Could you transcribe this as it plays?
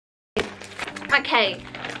Okay,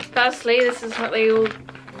 firstly, this is what they all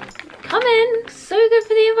come in. So good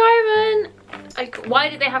for the environment. Like, why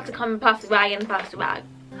did they have to come in plastic bag and plastic bag?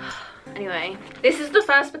 Anyway, this is the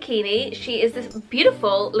first bikini. She is this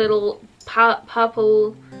beautiful little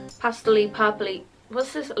purple, purpley,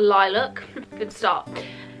 what's this, lilac? Good start.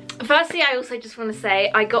 Firstly, I also just want to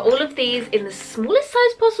say I got all of these in the smallest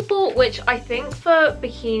size possible, which I think for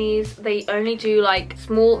bikinis they only do like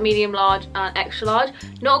small, medium, large and extra large.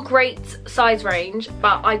 Not a great size range,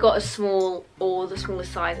 but I got a small or the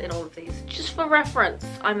smallest size in all of these. Just for reference,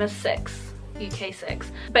 I'm a 6. UK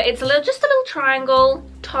 6, but it's just a little triangle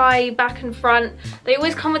tie back and front. They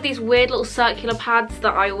always come with these weird little circular pads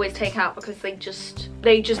that I always take out because they just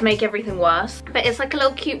make everything worse. But it's like a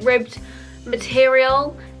little cute ribbed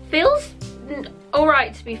material. Feels all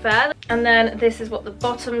right, to be fair. And then this is what the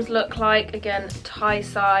bottoms look like. Again, tie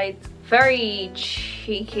sides, very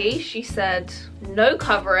cheeky. She said no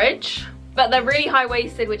coverage, but they're really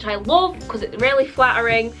high-waisted, which I love because it's really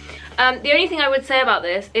flattering. The only thing I would say about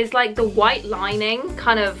this is like the white lining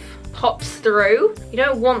kind of pops through. You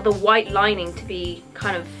don't want the white lining to be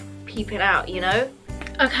kind of peeping out, you know?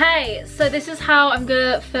 Okay, so this is how I'm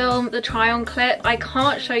gonna film the try on clip. I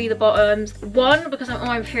can't show you the bottoms. 1, because I'm on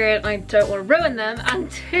my period and I don't want to ruin them, and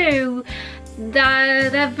 2,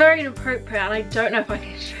 they're very inappropriate and I don't know if I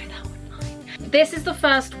can show that online. This is the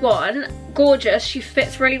first one. Gorgeous, she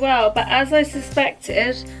fits really well, but as I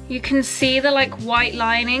suspected, you can see the like white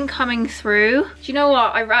lining coming through. Do you know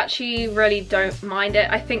what? I actually really don't mind it.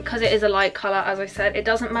 I think because it is a light color, as I said, it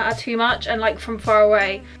doesn't matter too much, and like from far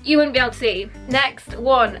away you wouldn't be able to see. Next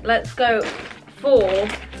one, let's go for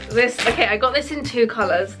this. Okay, I got this in 2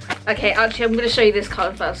 colors. Okay, actually I'm gonna show you this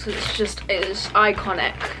color first because it is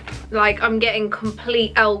iconic. Like, I'm getting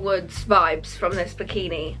complete Elwood's vibes from this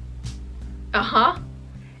bikini.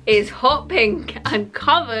 Is hot pink and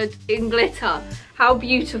covered in glitter. How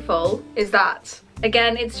beautiful is that?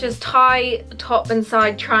 Again, it's just tie, top and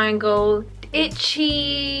side triangle.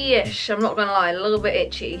 Itchy-ish, I'm not gonna lie, a little bit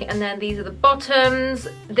itchy. And then these are the bottoms.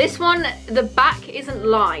 This one, the back isn't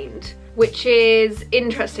lined, which is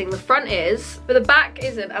interesting. The front is, but the back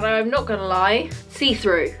isn't, and I'm not gonna lie,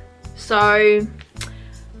 see-through. So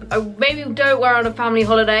maybe don't wear on a family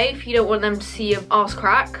holiday if you don't want them to see your arse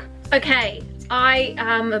crack. Okay, I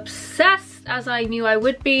am obsessed, as I knew I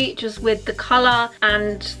would be, just with the colour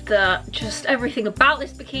and just everything about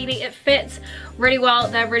this bikini. It fits really well.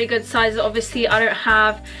 They're really good sizes. Obviously, I don't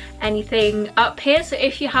have anything up here, so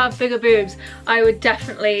if you have bigger boobs, I would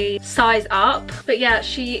definitely size up. But yeah,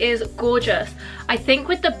 she is gorgeous. I think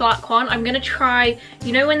with the black one, I'm gonna try,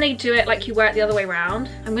 you know when they do it like you wear it the other way around?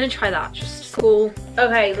 I'm gonna try that, just cool.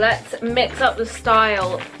 Okay, let's mix up the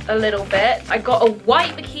style a little bit. I got a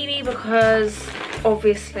white bikini because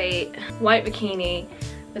obviously white bikini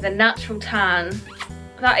with a natural tan,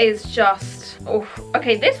 that is just, oh.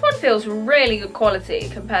 Okay, this one feels really good quality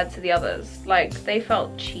compared to the others. Like, they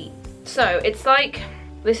felt cheap. So it's like,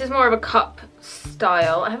 this is more of a cup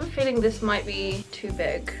style. I have a feeling this might be too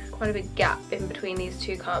big. Quite a big gap in between these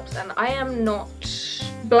 2 cups, and I am not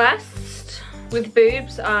blessed with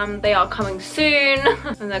boobs. They are coming soon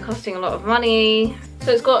and they're costing a lot of money.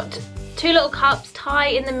 So it's got 2 little cups, tie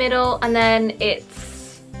in the middle, and then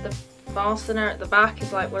it's the fastener at the back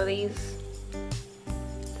is like one of these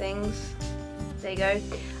things. There you go.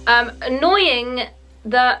 Annoying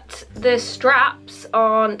that the straps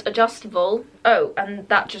aren't adjustable. Oh, and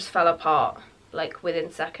that just fell apart like within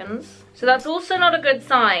seconds. So that's also not a good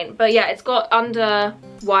sign. But yeah, it's got under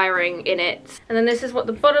wiring in it. And then this is what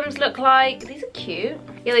the bottoms look like. These are cute.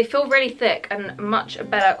 Yeah, they feel really thick and much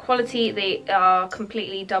better quality. They are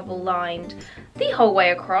completely double lined the whole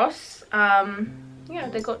way across. Yeah,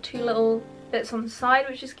 they've got 2 little bits on the side,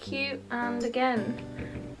 which is cute. And again,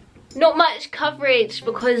 not much coverage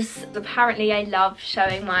because apparently I love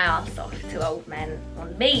showing my ass off to old men on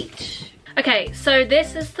the beach. Okay, so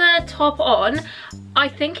this is the top on. I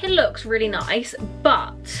think it looks really nice,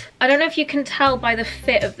 but I don't know if you can tell by the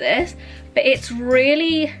fit of this, but it's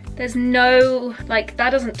really, there's no, like,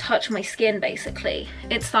 that doesn't touch my skin basically.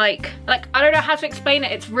 It's like I don't know how to explain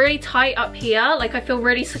it. It's really tight up here, like I feel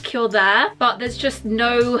really secure there, but there's just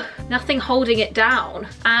nothing holding it down.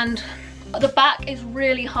 And the back is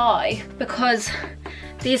really high because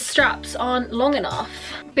these straps aren't long enough.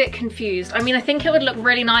 Bit confused. I mean, I think it would look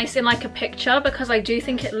really nice in like a picture because I do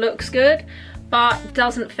think it looks good, but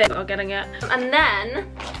doesn't fit. I'm getting it. And then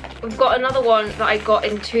we've got another one that I got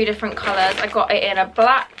in 2 different colors. I got it in a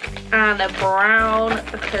black and a brown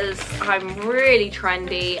because I'm really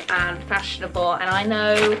trendy and fashionable, and I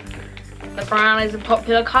know The brown is a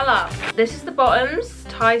popular colour. This is the bottoms,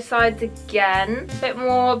 tie sides again. Bit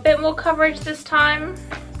more coverage this time.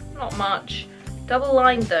 Not much. Double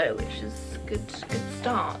lined though, which is a good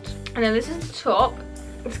start. And then this is the top.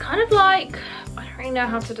 It's kind of like, I don't really know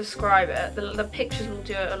how to describe it. The pictures will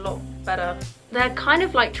do it a lot better. They're kind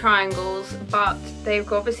of like triangles, but they've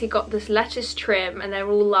obviously got this lettuce trim and they're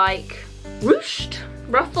all like ruched,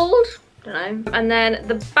 ruffled, don't know. And then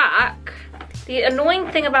the back, the annoying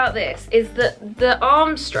thing about this is that the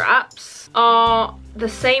arm straps are the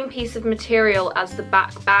same piece of material as the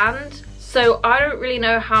back band. So I don't really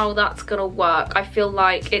know how that's gonna work. I feel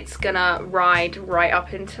like it's gonna ride right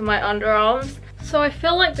up into my underarms. So I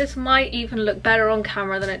feel like this might even look better on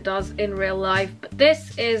camera than it does in real life, but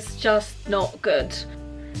this is just not good.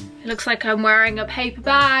 It looks like I'm wearing a paper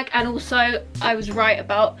bag, and also I was right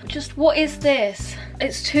about just what is this?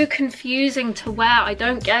 It's too confusing to wear, I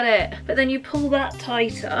don't get it. But then you pull that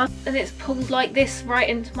tighter and it's pulled like this right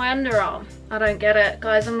into my underarm. I don't get it.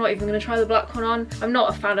 Guys, I'm not even gonna try the black one on. I'm not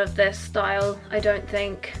a fan of this style, I don't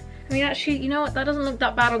think. I mean, actually, you know what? That doesn't look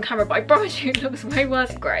that bad on camera, but I promise you it looks way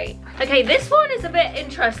worse. Great. Okay, this one is a bit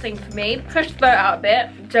interesting for me. Push the boat out a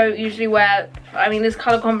bit. Don't usually wear, I mean, this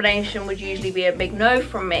color combination would usually be a big no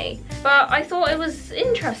from me. But I thought it was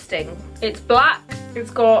interesting. It's black. It's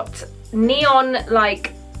got neon,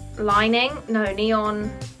 like, lining. No, neon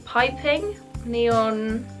piping.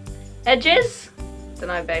 Neon edges. Don't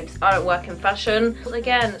know, babes. I don't work in fashion.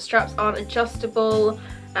 Again, straps aren't adjustable.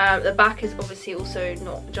 The back is obviously also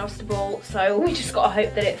not adjustable, so we just gotta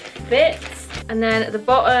hope that it fits. And then the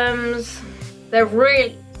bottoms, they're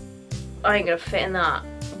really, I ain't gonna fit in that.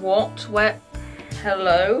 What? Where?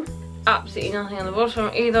 Hello? Absolutely nothing on the bottom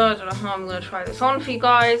either. I don't know how I'm gonna try this on for you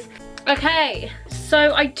guys. Okay,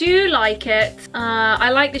 so I do like it. I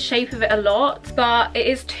like the shape of it a lot, but it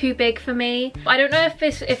is too big for me. I don't know if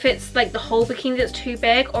it's like the whole bikini that's too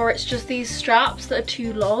big, or it's just these straps that are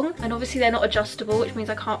too long. And obviously they're not adjustable, which means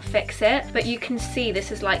I can't fix it. But you can see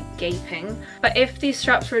this is like gaping. But if these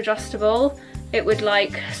straps were adjustable, it would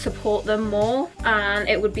like support them more and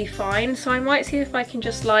it would be fine. So I might see if I can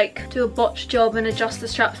just like do a botch job and adjust the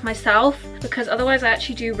straps myself, because otherwise I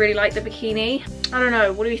actually do really like the bikini. I don't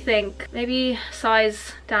know, what do you think? Maybe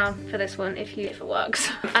size down for this one if it works.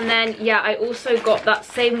 And then yeah, I also got that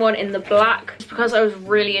same one in the black because I was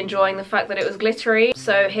really enjoying the fact that it was glittery.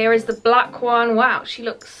 So here is the black one. Wow, she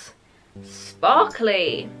looks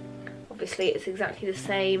sparkly. Obviously it's exactly the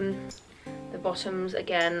same. The bottoms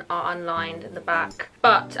again are unlined in the back,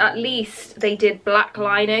 but at least they did black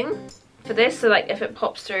lining for this, so like if it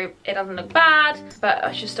pops through it doesn't look bad, but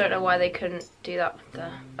I just don't know why they couldn't do that with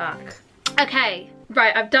the back. Okay,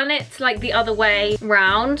 right, I've done it like the other way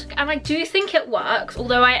round and I do think it works,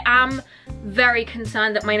 although I am very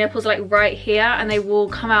concerned that my nipples are like right here and they will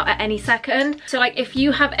come out at any second. So like if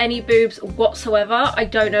you have any boobs whatsoever, I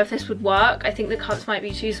don't know if this would work. I think the cups might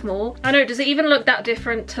be too small. I don't know, does it even look that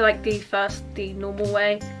different to like the normal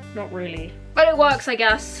way? Not really. But it works, I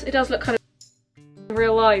guess. It does look kind of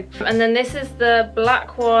real life. And then this is the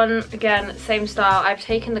black one. Again, same style. I've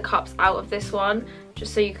taken the cups out of this one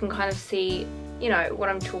just so you can kind of see, you know, what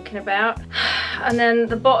I'm talking about. And then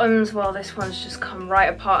the bottoms, well, this one's just come right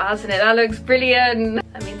apart, hasn't it? That looks brilliant.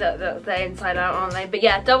 I mean, they're inside out, aren't they? But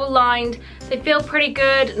yeah, double lined. They feel pretty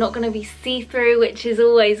good. Not gonna be see-through, which is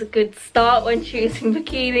always a good start when choosing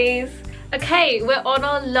bikinis. Okay, we're on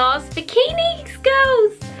our last bikini,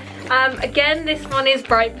 girls. Again, this one is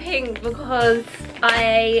bright pink because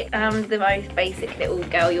I am the most basic little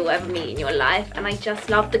girl you'll ever meet in your life, and I just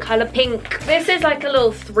love the colour pink. This is like a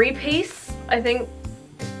little three-piece, I think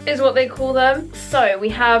is what they call them. So we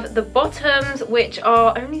have the bottoms, which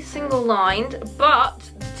are only single lined, but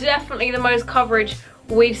definitely the most coverage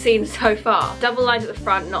we've seen so far. Double lined at the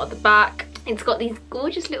front, not at the back. It's got these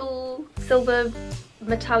gorgeous little silver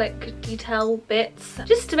metallic detail bits,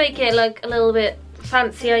 just to make it look a little bit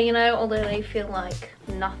fancier, you know, although they feel like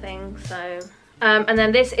nothing. So and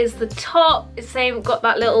then this is the top. It's same, got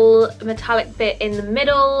that little metallic bit in the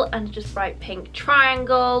middle and just bright pink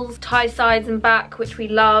triangles, tie sides and back, which we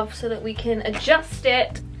love, so that we can adjust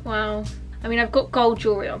it. Wow, I mean, I've got gold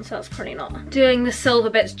jewelry on, so that's probably not doing the silver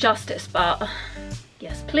bits justice, but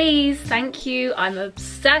yes please, thank you. I'm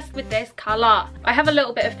obsessed with this color. I have a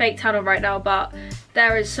little bit of fake tan on right now, but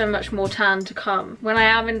there is so much more tan to come when I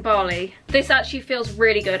am in Bali. This actually feels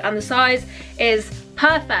really good and the size is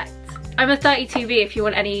perfect. I'm a 32B if you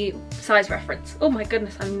want any size reference. Oh my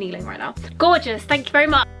goodness, I'm kneeling right now. Gorgeous, thank you very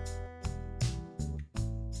much.